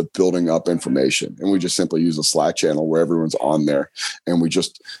 months of building up information. And we just simply use a Slack channel where everyone's on there. And we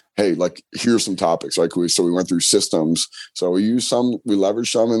just, hey, like, here's some topics. Like we went through systems. So we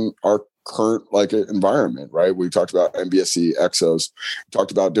leverage some in our current environment, right? We talked about MBSE, Exos,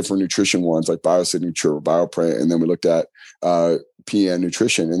 talked about different nutrition ones like Biosignature, Bioprint. And then we looked at PN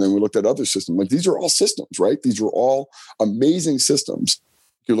nutrition. And then we looked at other systems. Like, these are all systems, right? These are all amazing systems.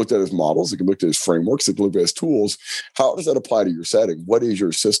 You can look at it as models. You can look at it as frameworks. You can look at it as tools. How does that apply to your setting? What is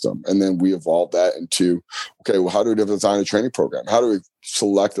your system? And then we evolve that into, okay, well, how do we design a training program? How do we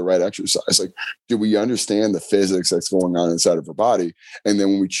select the right exercise? Like, do we understand the physics that's going on inside of our body? And then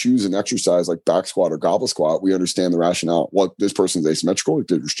when we choose an exercise like back squat or goblet squat, we understand the rationale. Well, this person's asymmetrical. He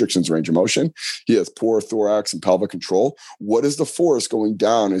has restrictions range of motion. He has poor thorax and pelvic control. What is the force going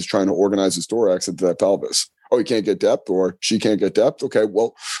down is trying to organize his thorax into that pelvis? Oh, he can't get depth, or she can't get depth. Okay,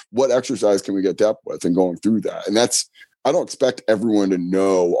 well, what exercise can we get depth with, and going through that? And I don't expect everyone to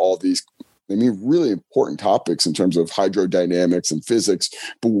know all these, really important topics in terms of hydrodynamics and physics.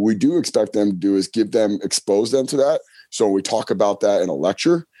 But what we do expect them to do is expose them to that. So when we talk about that in a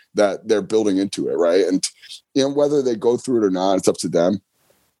lecture, that they're building into it, right? And whether they go through it or not, it's up to them.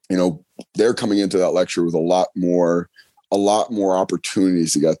 They're coming into that lecture with a lot more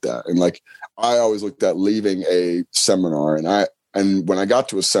opportunities to get that. And I always looked at leaving a seminar, and when I got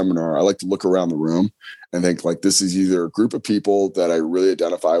to a seminar, I like to look around the room and think this is either a group of people that I really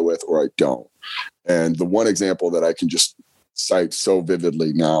identify with or I don't. And the one example that I can just cite so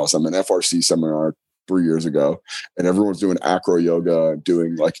vividly now is I'm an FRC seminar 3 years ago, and everyone's doing acro yoga,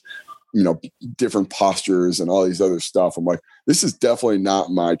 doing different postures and all these other stuff. I'm like, this is definitely not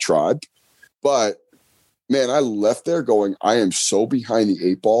my tribe. But man, I left there going, I am so behind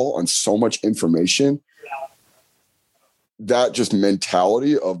the 8 ball on so much information. That just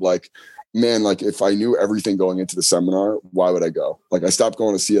mentality of if I knew everything going into the seminar, why would I go? I stopped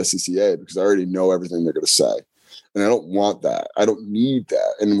going to CSCCA because I already know everything they're going to say. And I don't want that. I don't need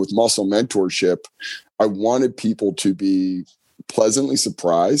that. And with muscle mentorship, I wanted people to be pleasantly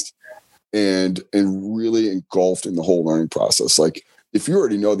surprised and really engulfed in the whole learning process. If you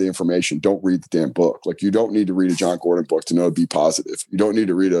already know the information, don't read the damn book. You don't need to read a John Gordon book to know to be positive. You don't need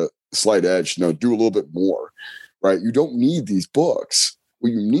to read a Slight Edge to know, do a little bit more, right? You don't need these books.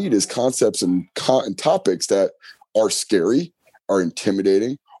 What you need is concepts and topics that are scary, are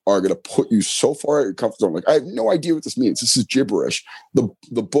intimidating, are going to put you so far out of your comfort zone. I have no idea what this means. This is gibberish. The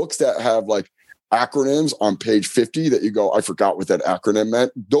books that have acronyms on page 50 that you go, I forgot what that acronym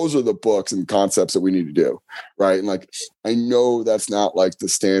meant. Those are the books and concepts that we need to do, right? And I know that's not the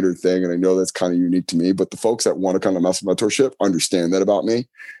standard thing, and I know that's kind of unique to me, but the folks that want to come to muscle mentorship understand that about me.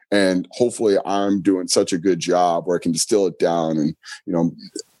 And hopefully I'm doing such a good job where I can distill it down and,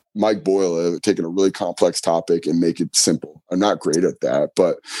 Mike Boyle taking a really complex topic and make it simple. I'm not great at that,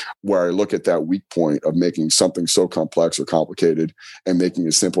 but where I look at that weak point of making something so complex or complicated and making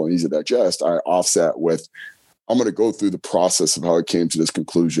it simple and easy to digest, I offset with, I'm going to go through the process of how I came to this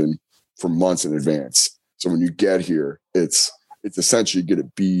conclusion for months in advance. So when you get here, it's essentially going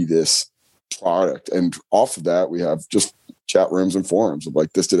to be this product. And off of that, we have just chat rooms and forums of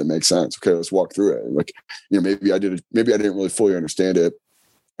this didn't make sense. Okay, let's walk through it. Maybe I didn't really fully understand it,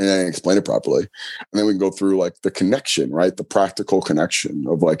 and I didn't explain it properly. And then we can go through the connection, right? The practical connection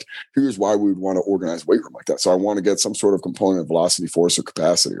of here's why we would want to organize weight room like that. So I want to get some sort of component of velocity, force, or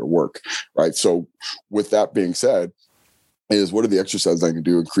capacity or work, right? So with that being said, is what are the exercises I can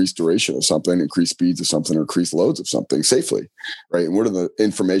do, increase duration of something, increase speeds of something, or increase loads of something safely, right? And what are the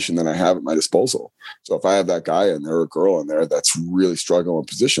information that I have at my disposal? So if I have that guy in there or a girl in there that's really struggling with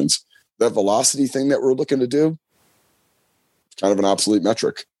positions, that velocity thing that we're looking to do, kind of an obsolete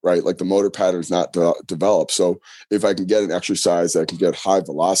metric, right? The motor pattern's not developed. So if I can get an exercise that can get high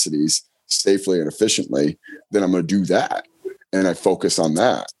velocities safely and efficiently, then I'm going to do that. And I focus on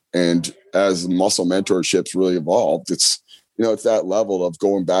that. And as muscle mentorships really evolved, it's that level of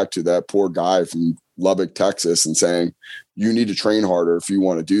going back to that poor guy from Lubbock, Texas, and saying, you need to train harder if you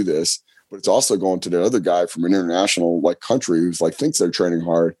want to do this. But it's also going to the other guy from an international country who's thinks they're training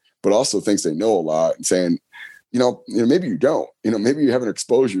hard, but also thinks they know a lot, and saying, maybe you don't, maybe you haven't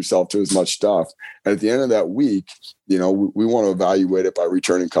exposed yourself to as much stuff. And at the end of that week, we want to evaluate it by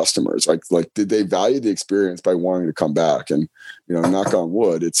returning customers. Like, did they value the experience by wanting to come back? And, knock on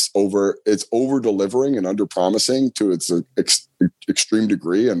wood, it's over delivering and under promising to its extreme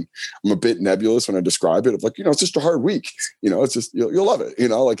degree. And I'm a bit nebulous when I describe it. Of like, it's just a hard week, it's just, you'll love it.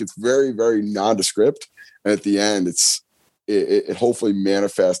 Like it's very, very nondescript. And at the end, it hopefully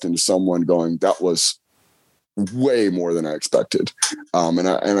manifests into someone going, that was way more than I expected. And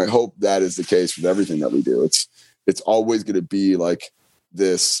I hope that is the case with everything that we do. It's always going to be like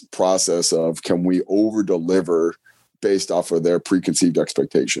this process of, can we over deliver based off of their preconceived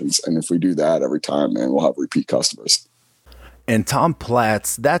expectations? And if we do that every time, man, we'll have repeat customers. And Tom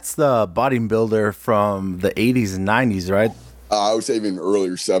Platz, that's the bodybuilder from the 80s and 90s, right? I would say even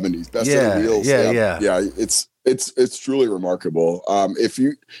earlier 70s. Best of the wheels. Yeah. It's truly remarkable. If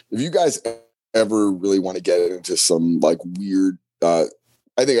you guys ever really want to get into some like weird, I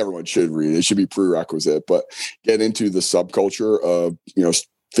think everyone should read it. It should be prerequisite, but get into the subculture of,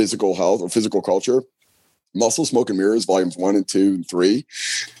 physical health or physical culture. Muscle, Smoke and Mirrors, volumes 1 and 2 and 3.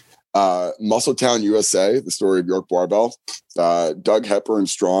 Muscletown, USA, the story of York Barbell. Doug Hepper and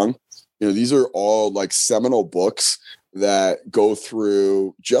Strong. These are all like seminal books that go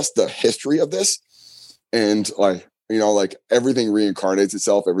through just the history of this. And like everything reincarnates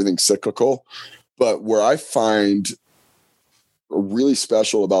itself, everything's cyclical. But where I find really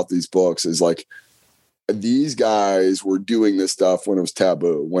special about these books is like, these guys were doing this stuff when it was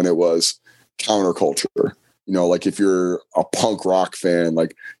taboo, when it was counterculture. Like if you're a punk rock fan,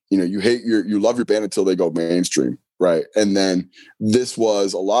 like, you love your band until they go mainstream. Right. And then this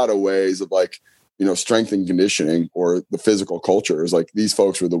was a lot of ways of like, strength and conditioning, or the physical culture is like, these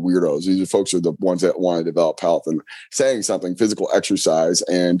folks were the weirdos. These folks are the ones that want to develop health, and saying something, physical exercise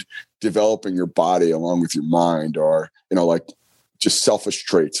and developing your body along with your mind are, like just selfish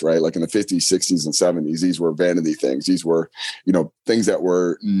traits, right? Like in the 50s, 60s and 70s, these were vanity things. These were, things that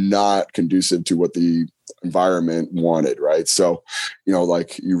were not conducive to what the environment wanted, right? So,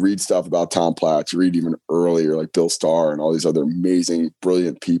 like you read stuff about Tom Platz, you read even earlier, like Bill Starr and all these other amazing,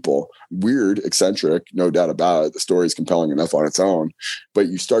 brilliant people, weird, eccentric, no doubt about it. The story is compelling enough on its own, but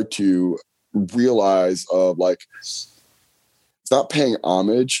you start to realize of like, it's not paying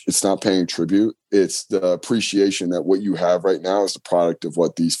homage, it's not paying tribute. It's the appreciation that what you have right now is the product of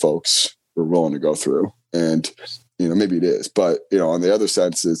what these folks were willing to go through. And, maybe it is, but, on the other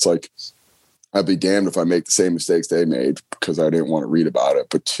sense, it's like, I'd be damned if I make the same mistakes they made because I didn't want to read about it.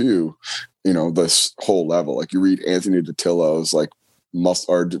 But two, this whole level, like you read Anthony DiTillo's like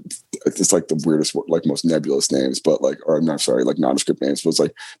it's like the weirdest, like most nebulous names, but like, or I'm not sorry, like nondescript names, but it's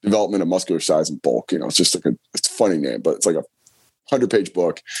like Development of Muscular Size and Bulk. It's just like it's a funny name, but it's like a 100-page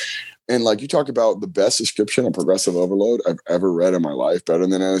book. And like you talk about the best description of progressive overload I've ever read in my life, better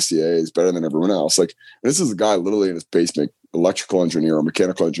than NSCA's, better than everyone else. Like, this is a guy literally in his basement, electrical engineer or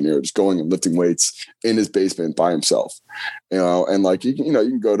mechanical engineer, just going and lifting weights in his basement by himself. And like you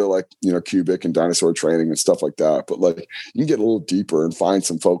can go to like Cubic and Dinosaur Training and stuff like that, but like you can get a little deeper and find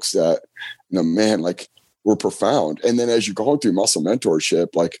some folks that man, like were profound. And then as you're going through muscle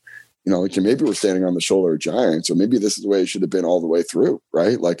mentorship, like like maybe we're standing on the shoulder of giants, or maybe this is the way it should have been all the way through,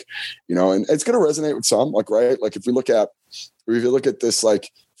 right? Like, and it's going to resonate with some, like, right? Like if you look at this, like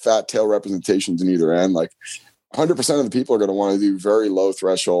fat tail representations in either end, like 100% of the people are going to want to do very low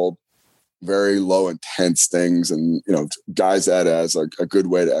threshold, very low intense things. And, guys that as a good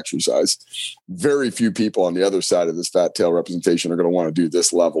way to exercise. Very few people on the other side of this fat tail representation are going to want to do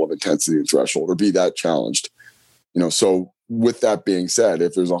this level of intensity and threshold or be that challenged. So with that being said,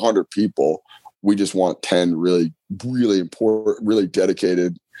 if there's 100 people, we just want 10 really, really important, really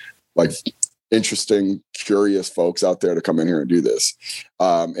dedicated, like interesting, curious folks out there to come in here and do this.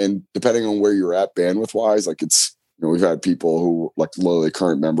 And depending on where you're at bandwidth wise, like it's, we've had people who like literally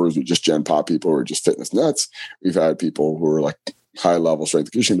current members who just Gen Pop people who are just fitness nuts. We've had people who are like high level strength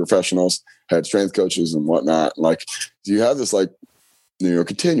and conditioning professionals, had strength coaches and whatnot. Like, so you have this like,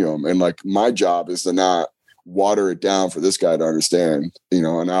 continuum. And like my job is to not water it down for this guy to understand,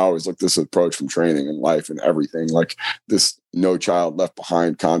 and I always look this approach from training and life and everything, like this no child left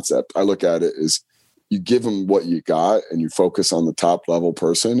behind concept. I look at it as you give them what you got and you focus on the top level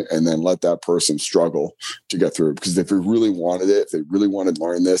person and then let that person struggle to get through. Because if they really wanted it, if they really want to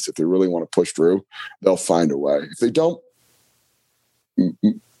learn this, if they really want to push through, they'll find a way. If they don't,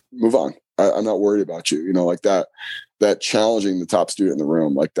 move on. I'm not worried about you, like that challenging the top student in the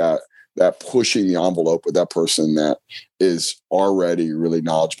room, like that pushing the envelope with that person that is already really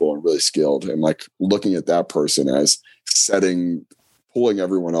knowledgeable and really skilled, and like looking at that person as setting pulling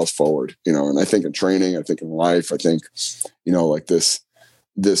everyone else forward, and I think in training, I think in life, I think, like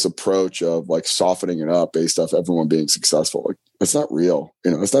this approach of like softening it up based off everyone being successful. Like it's not real,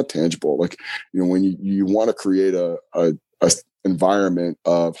 it's not tangible. Like, when you want to create a environment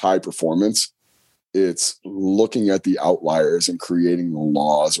of high performance, it's looking at the outliers and creating the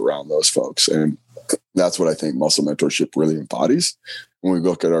laws around those folks. And that's what I think muscle mentorship really embodies. When we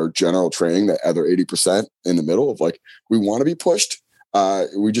look at our general training, that other 80% in the middle of like, we want to be pushed.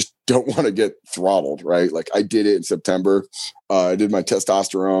 We just don't want to get throttled, right? Like I did it in September. I did my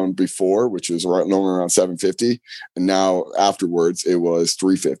testosterone before, which was normally around 750. And now afterwards it was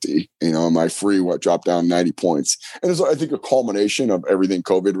 350, my free dropped down 90 points. And it was, I think, a culmination of everything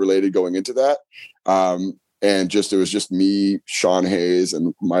COVID related going into that. And it was just me, Sean Hayes,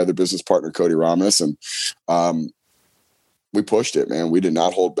 and my other business partner, Cody Ramos. And, we pushed it, man. We did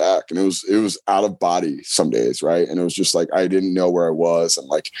not hold back. And it was out of body some days. Right. And it was just like, I didn't know where I was. And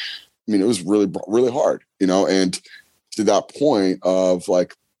like, it was really, really hard, and to that point of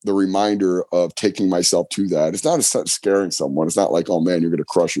like the reminder of taking myself to that. It's not scaring someone. It's not like, oh man, you're going to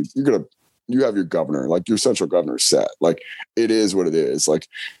crush you. You have your governor, like your central governor set. Like it is what it is. Like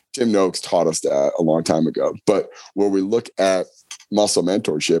Tim Noakes taught us that a long time ago. But when we look at muscle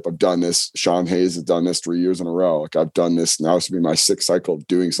mentorship, I've done this. Sean Hayes has done this 3 years in a row. Like I've done this now. This will be my 6th cycle of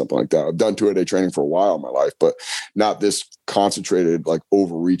doing something like that. I've done 2-a-day training for a while in my life, but not this concentrated, like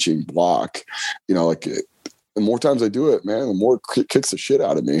overreaching block. The more times I do it, man, the more it kicks the shit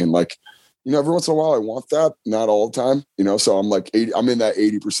out of me. And like, every once in a while I want that, not all the time, so I'm like I'm in that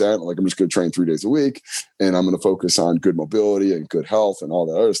 80%. Like I'm just going to train 3 days a week and I'm going to focus on good mobility and good health and all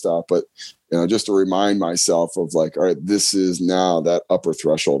that other stuff. But, just to remind myself of like, all right, this is now that upper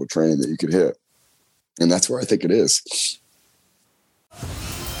threshold of training that you could hit. And that's where I think it is.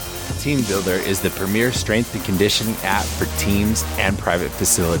 Team Builder is the premier strength and conditioning app for teams and private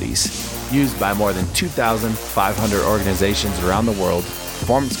facilities. Used by more than 2,500 organizations around the world,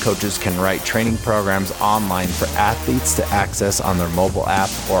 performance coaches can write training programs online for athletes to access on their mobile app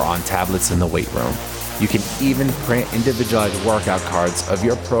or on tablets in the weight room. You can even print individualized workout cards of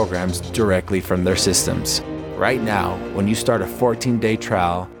your programs directly from their systems. Right now, when you start a 14-day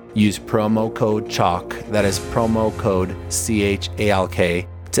trial, use promo code CHALK, that is promo code CHALK,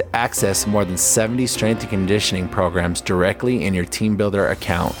 to access more than 70 strength and conditioning programs directly in your Team Builder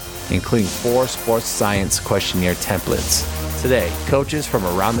account, including 4 sports science questionnaire templates. Today, coaches from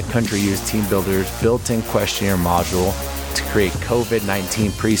around the country use Team Builder's built-in questionnaire module to create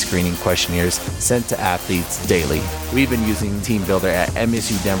COVID-19 pre-screening questionnaires sent to athletes daily. We've been using Team Builder at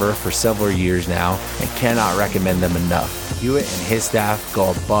MSU Denver for several years now and cannot recommend them enough. Hewitt and his staff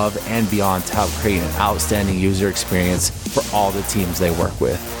go above and beyond to help create an outstanding user experience for all the teams they work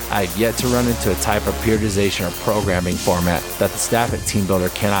with. I have yet to run into a type of periodization or programming format that the staff at Team Builder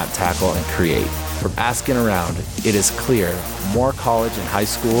cannot tackle and create. From asking around, it is clear more college and high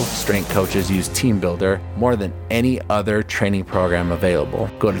school strength coaches use Team Builder more than any other training program available.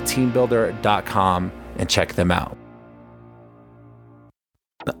 Go to teambuilder.com and check them out.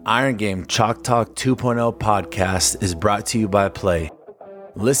 The Iron Game Chalk Talk 2.0 podcast is brought to you by Play.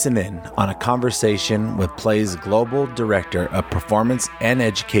 Listen in on a conversation with Play's Global Director of Performance and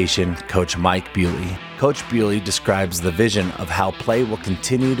Education, Coach Mike Bewley. Coach Bewley describes the vision of how Play will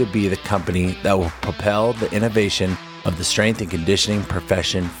continue to be the company that will propel the innovation of the strength and conditioning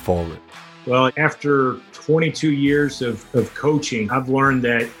profession forward. Well, after 22 years of coaching, I've learned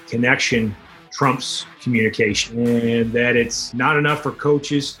that connection trumps communication, and that it's not enough for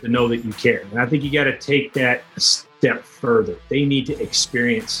coaches to know that you care. And I think you got to take that a step further. They need to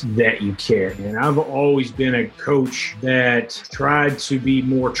experience that you care. And I've always been a coach that tried to be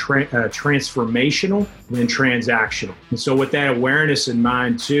more transformational than transactional. And so with that awareness in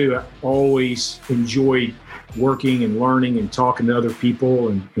mind too, I always enjoyed working and learning and talking to other people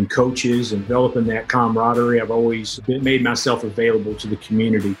and coaches and developing that camaraderie. I've always made myself available to the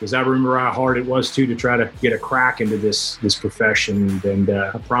community because I remember how hard it was too to try to get a crack into this profession. And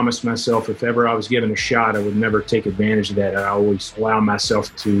I promised myself if ever I was given a shot, I would never take advantage of that. I always allow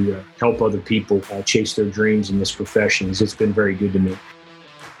myself to help other people chase their dreams in this profession. It's been very good to me.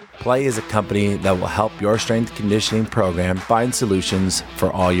 Play is a company that will help your strength conditioning program find solutions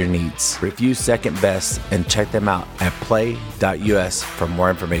for all your needs. Review Second Best and check them out at play.us for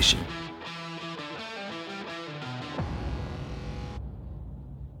more information.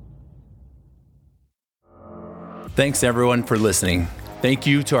 Thanks everyone for listening. Thank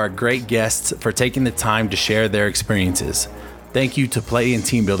you to our great guests for taking the time to share their experiences. Thank you to Play and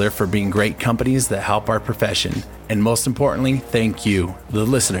Team Builder for being great companies that help our profession. And most importantly, thank you, the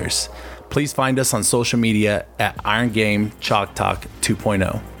listeners. Please find us on social media at Iron Game Chalk Talk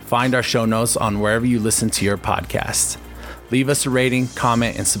 2.0. Find our show notes on wherever you listen to your podcast. Leave us a rating,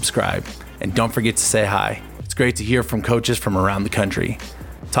 comment, and subscribe. And don't forget to say hi. It's great to hear from coaches from around the country.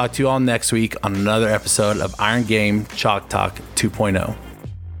 Talk to you all next week on another episode of Iron Game Chalk Talk 2.0.